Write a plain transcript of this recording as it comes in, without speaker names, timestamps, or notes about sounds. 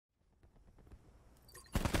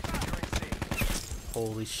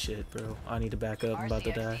Holy shit, bro. I need to back up. I'm about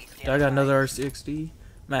to die. I got another RCXD.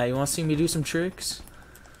 Matt, you want to see me do some tricks?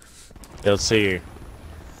 Let's see you.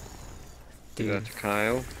 Do that to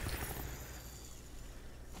Kyle.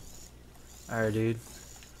 Alright, dude.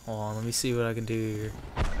 Hold on, let me see what I can do here.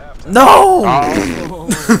 No! Oh.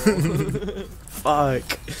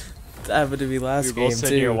 Fuck. That happened to me last game,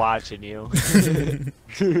 too. You're watching you.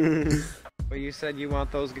 But you said you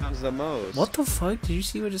want those guns the most. What the fuck? Did you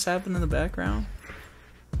see what just happened in the background?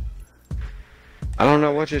 I don't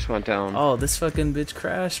know what just went down. Oh, this fucking bitch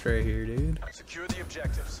crashed right here, dude. Secure the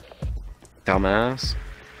objectives. Dumbass.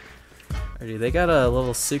 Dude, they got a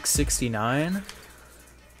level 669.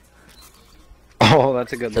 Oh,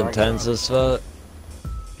 that's a good Some luck. tens as fuck.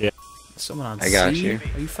 Yeah. Someone on I got C? you.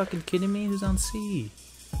 Are you fucking kidding me? Who's on C?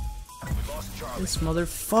 This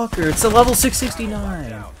motherfucker. It's a level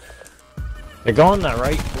 669. They're going that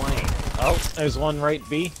right flank. Oh, there's one right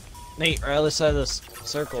B. Nate, right other side of this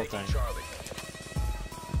circle thing.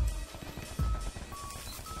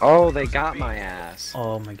 Oh, they got my ass.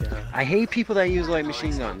 Oh my god. I hate people that use light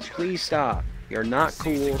machine guns. Please stop. You're not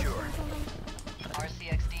cool.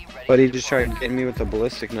 But he just tried getting me with the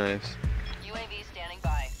ballistic knives. UAV standing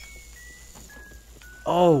by.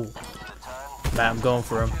 Oh. Matt, I'm going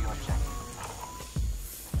for him.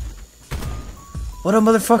 What a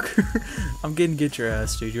motherfucker. I'm getting get your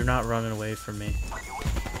ass, dude. You're not running away from me.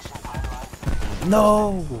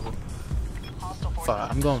 No. Fuck,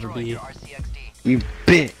 I'm going for B. You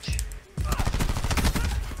bitch.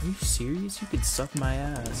 Are you serious? You could suck my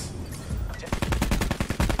ass.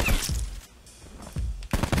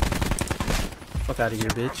 Fuck out of here,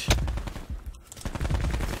 bitch.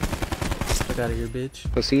 Fuck out of here,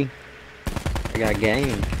 bitch. Pussy. I got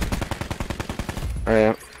game.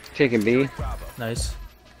 Alright, taking B. Nice.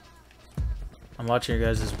 I'm watching your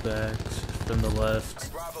guys' backs from the left.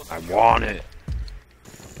 I want it.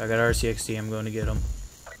 I got RCXD. I'm going to get him.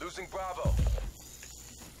 Losing Bravo.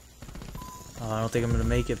 I don't think I'm gonna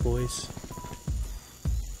make it, boys.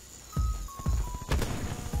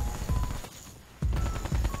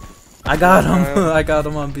 I got him. I got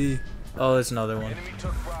him on B. Oh, there's another one. Enemy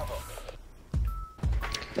took Bravo.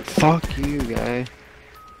 Fuck you, guy.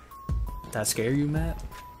 That scare you, Matt?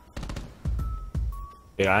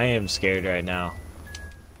 Dude, I am scared right now.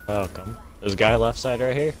 Welcome. There's a guy left side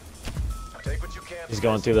right here. Take what you can. He's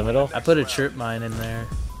going through the middle. I put a trip mine in there.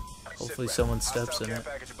 Hopefully someone steps in it.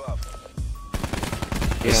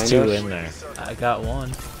 There's two in there. I got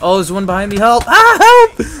one. Oh, there's one behind me. Help! Ah,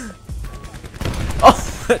 help!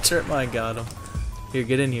 Oh, that trip mine got him. Here,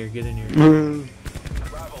 get in here. Get in here.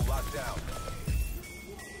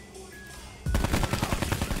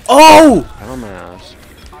 Oh! Dumbass.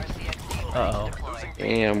 Uh-oh.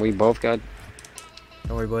 Damn, we both got...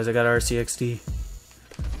 Don't worry, boys. I got RCXD.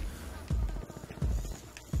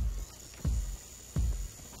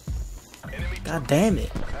 God damn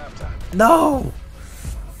it. No!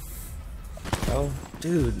 Oh,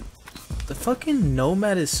 dude. The fucking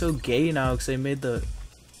Nomad is so gay now because they made the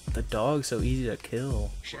dog so easy to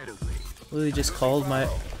kill. Literally just called my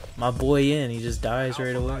boy in. He just dies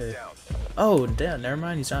right away. Oh, damn. Never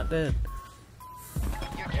mind. He's not dead.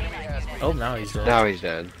 Oh, now he's dead. Now he's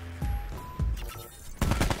dead.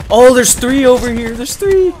 Oh, there's three over here. There's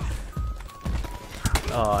three.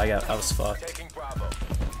 Oh, I was fucked.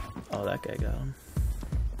 Oh, that guy got him.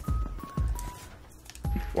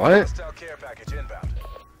 What? Care package inbound.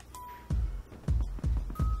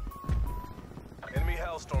 Enemy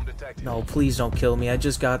hellstorm detected. No, please don't kill me. I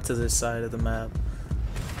just got to this side of the map.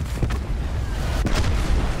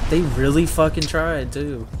 They really fucking tried,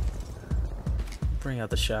 too. Bring out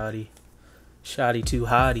the shoddy. Shoddy too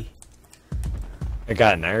hottie. It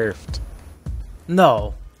got nerfed.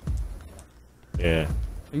 No. Yeah.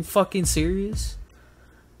 Are you fucking serious?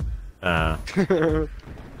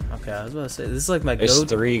 Okay, I was about to say, this is like my There's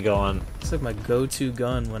three going. It's like my go-to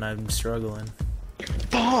gun when I'm struggling.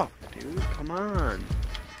 Fuck, dude, come on.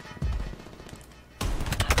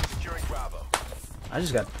 Securing Bravo.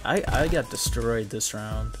 I got destroyed this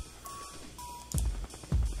round.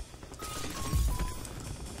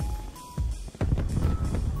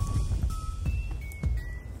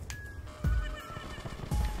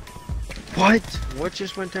 What? What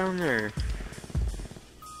just went down there?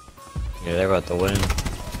 Yeah, they're about to win.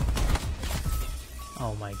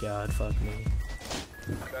 Oh my god, fuck me.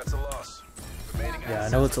 That's a loss. Remaining Yeah, I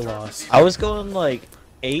know it's a loss. I was going like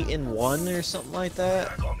 8-1 or something like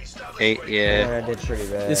that. 8, yeah. Yeah, I did pretty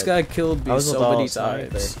bad. This guy killed me I was so without many a sniper.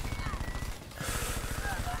 times.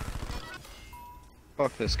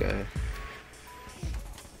 Fuck this guy.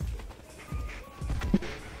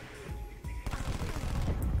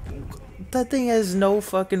 That thing has no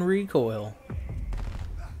fucking recoil.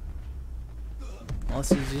 Unless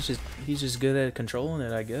he's just good at controlling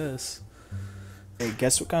it, I guess. Hey,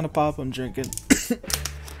 guess what kind of pop I'm drinking?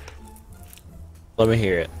 Let me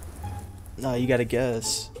hear it. No, you gotta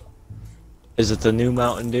guess. Is it the new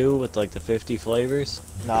Mountain Dew with like the 50 flavors?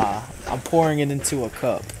 Nah, I'm pouring it into a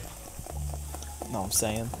cup. Know what I'm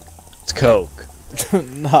saying? It's Coke.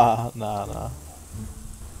 Nah.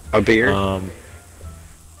 A beer?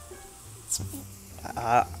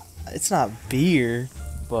 It's not beer,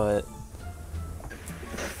 but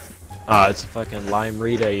It's a fucking lime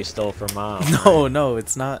Rita you stole from mom. no,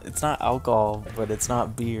 it's not. It's not alcohol, but it's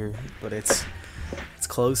not beer, but it's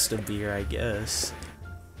close to beer, I guess.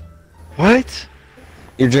 What?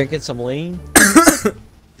 You're drinking some lean?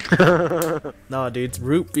 No, dude, it's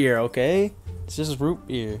root beer, okay? It's just root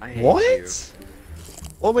beer. I hate What? you.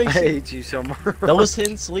 What I makes you... hate you so much. Those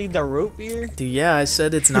hints lead to root beer? Dude, yeah, I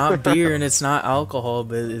said it's not beer and it's not alcohol,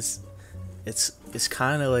 but it's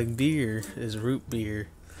kind of like beer. It's root beer.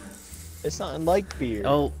 It's not like beer.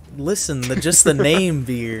 Oh, listen, just the name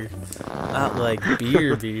beer, not like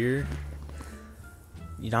beer.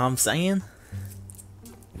 You know what I'm saying?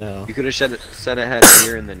 No. You could have said it had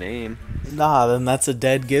beer in the name. Nah, then that's a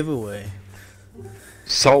dead giveaway.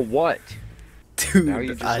 So what? Now you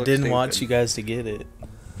Dude, just I look didn't want stupid. you guys to get it.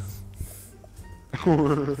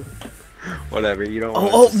 Whatever, you don't Oh,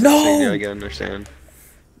 want oh, to no! I can understand.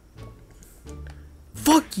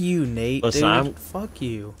 Fuck you, Nate, Listen, dude. Fuck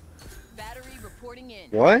you. Battery reporting in.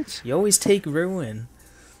 What? You always take ruin.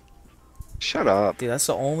 Shut up. Dude, that's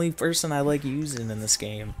the only person I like using in this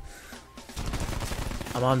game.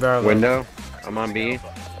 I'm on Bravo. Window. I'm on B.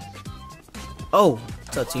 Oh,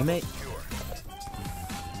 what's up, teammate?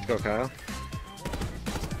 Let's go, Kyle.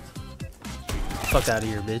 Fuck out of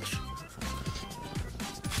here, bitch.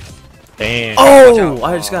 Damn. Oh, out.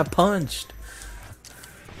 I just got punched.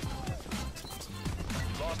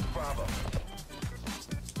 Lost Bravo.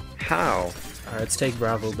 How? Alright, let's take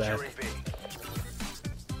Bravo back. Securing B.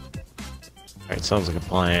 Alright, sounds like a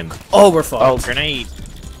plan. Oh, we're fucked. Oh, grenade!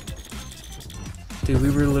 Dude,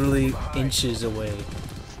 we were literally inches away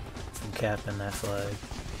from capping that flag.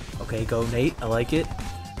 Okay, go, Nate. I like it.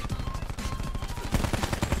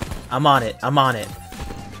 I'm on it.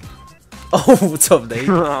 Oh, what's up, Nate?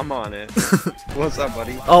 I'm on it. What's up,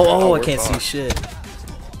 buddy? Oh, I we're can't see fucked. shit.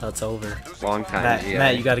 That's over. Long time, Matt, GI.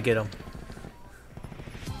 Matt, you gotta get him.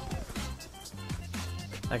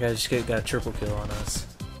 That guy just got a triple kill on us.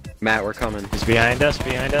 Matt, we're coming. He's behind us,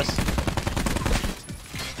 I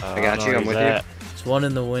got you, I'm with you. There's one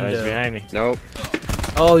in the He's window. behind me. Nope.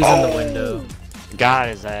 Oh, he's in the window. Got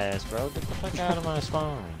his ass, bro. Get the fuck out of my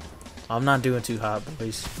spawn. I'm not doing too hot,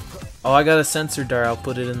 boys. Oh, I got a sensor dart. I'll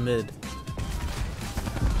put it in mid.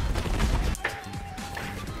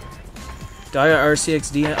 Do I got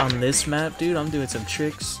RCXD on this map, dude? I'm doing some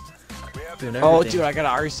tricks. Doing everything. Oh, dude, I got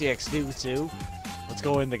an RCXD too. Let's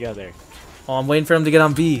go in together. Oh, I'm waiting for him to get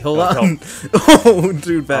on B. Hold Go, on. Oh,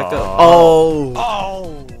 dude, back up. Oh.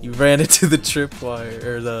 Oh! You ran into the tripwire,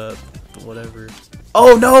 or the whatever.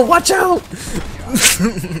 Oh no, watch out!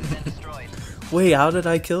 Destroyed. Wait, how did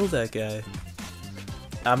I kill that guy?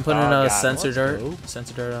 I'm putting Oh, a God, sensor let's dart. go.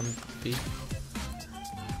 Sensor dart on B.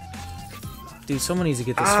 Dude, someone needs to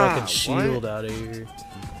get this Ah, fucking shield out of here.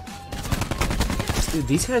 Dude,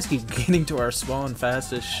 these guys keep getting to our spawn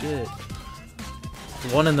fast as shit.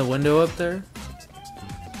 One in the window up there.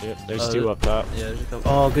 Yep, there's two up top. Yeah, there's a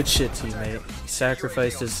couple. Oh, good shit, teammate. He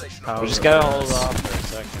sacrificed his power. We just gotta for hold us. off for a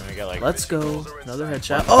second. We got like. Let's go. Another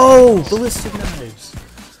headshot. Oh, ballistic knives.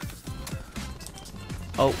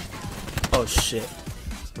 Oh. Oh, shit.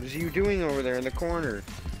 What is you doing over there in the corner?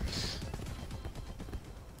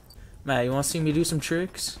 Matt, you want to see me do some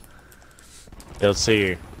tricks? Let's see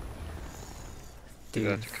you. Do Dude.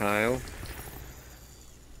 that to Kyle.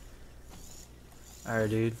 Alright,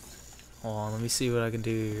 dude. Hold on, let me see what I can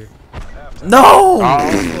do here. No!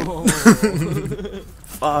 Oh!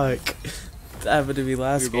 Fuck. That happened to me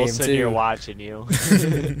last We're game, both sitting here too. watching you. Cash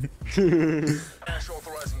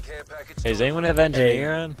authorizing care package. Hey, does anyone have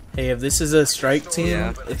engineer on? Hey, if this is a strike team, Yeah.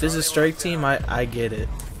 if this is a strike team, I get it.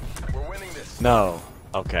 We're winning this. No.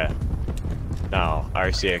 Okay. No.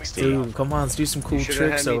 RCXD. Dude, come on, let's do some cool should've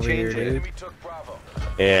tricks had me over here, change it. dude. Enemy took Bravo.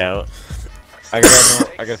 Yeah. I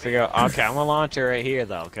gotta figure out. Okay, I'm gonna launch it right here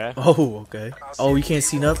though. Okay. Oh, okay. Oh, you can't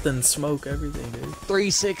see nothing. Smoke everything, dude.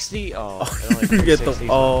 360. Oh. You get the.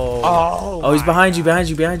 Oh. Oh, he's my behind you, God. behind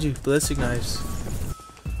you, behind you. Ballistic knives.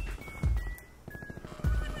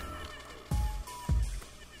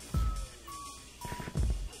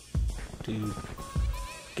 Dude.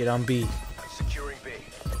 Get on B. Securing B.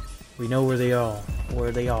 We know where they are.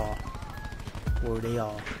 Where they are. Where they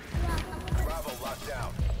all? Bravo locked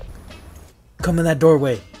down. Come in that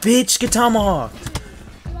doorway. Bitch, get tomahawked.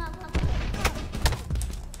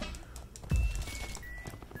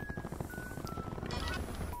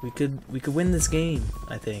 We could win this game,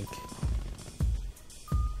 I think.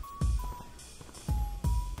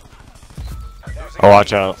 Oh,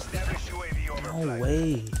 watch out. Established UAV over. No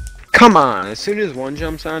way. Come on! As soon as one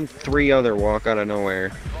jumps on, 3 other walk out of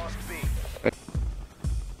nowhere. Lost B.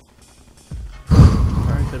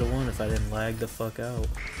 Probably could have won if I didn't lag the fuck out.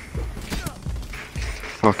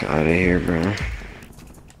 Fuck out of here, bro.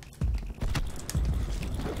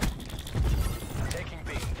 Taking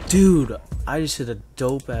B. Dude, I just hit a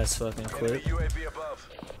dope ass fucking Enemy clip. UAV above.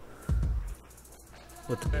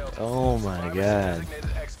 With the Oh my god. Designated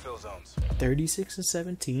exfil zones. 36 and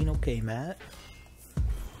 17. Okay, Matt.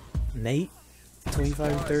 Nate,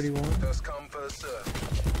 25 and 31. First come, first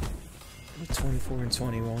serve. 24 and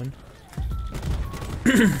 21.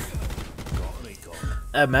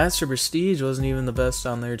 That Master Prestige wasn't even the best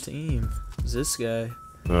on their team. It was this guy.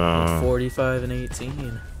 With 45 and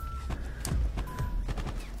 18.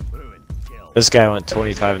 This guy went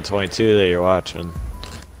 25 and 22 that you're watching.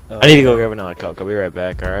 I need to go grab another Coke. I'll be right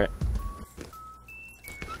back, alright?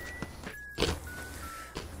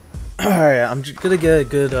 Alright, I'm just gonna get a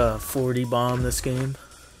good 40 bomb this game.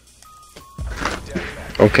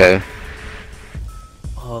 Okay.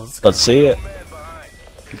 Oh, Let's see it. Man behind.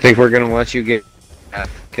 You think we're gonna let you get half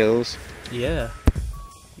kills? yeah.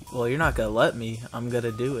 Well, you're not gonna let me. I'm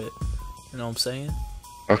gonna do it. You know what I'm saying?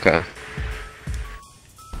 Okay.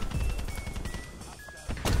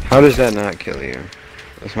 How does that not kill you?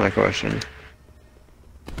 That's my question.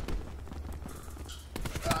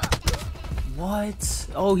 What?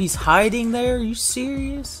 Oh, he's hiding there? Are you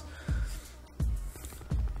serious?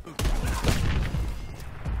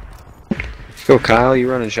 Let's go, Kyle.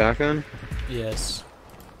 You running shotgun? Yes.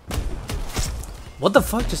 What the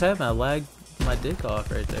fuck just happened? I lagged my dick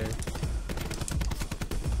off right there.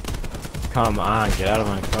 Come on, get out of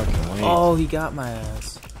my fucking way. Oh, he got my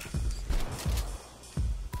ass.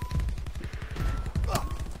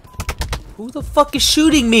 Who the fuck is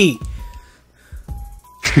shooting me?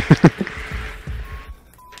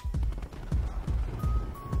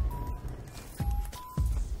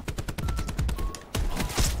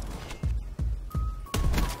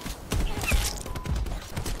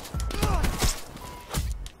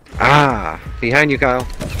 Ah! Behind you, Kyle.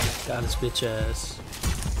 Got his bitch ass.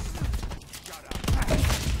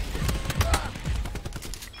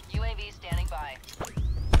 UAV standing by.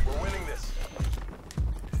 We're winning this.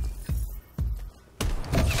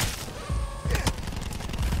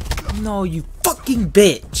 No, you fucking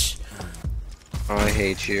bitch. Oh, I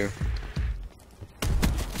hate you.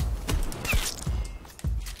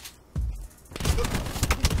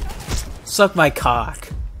 Suck my cock.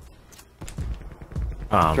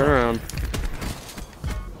 Turn around.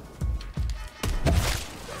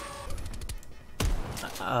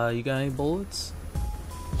 You got any bullets?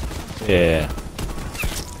 Yeah.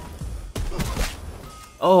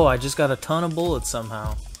 Oh, I just got a ton of bullets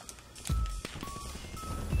somehow.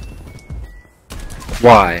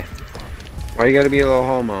 Why? Why you gotta be a little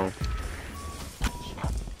homo?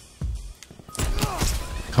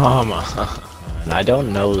 Come on. I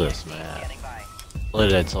don't know this, man. Standing by.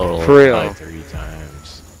 Lit a total For real. like 3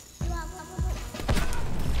 times.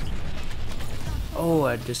 Oh,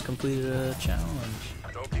 I just completed a challenge.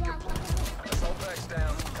 Don't get complete. Assault packs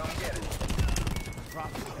down. Come get it.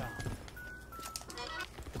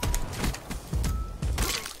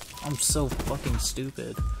 I'm so fucking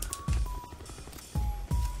stupid.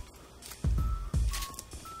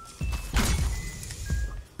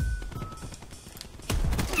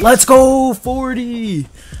 Let's go 40.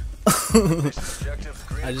 Objective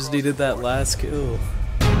green I just cross needed that report. last kill.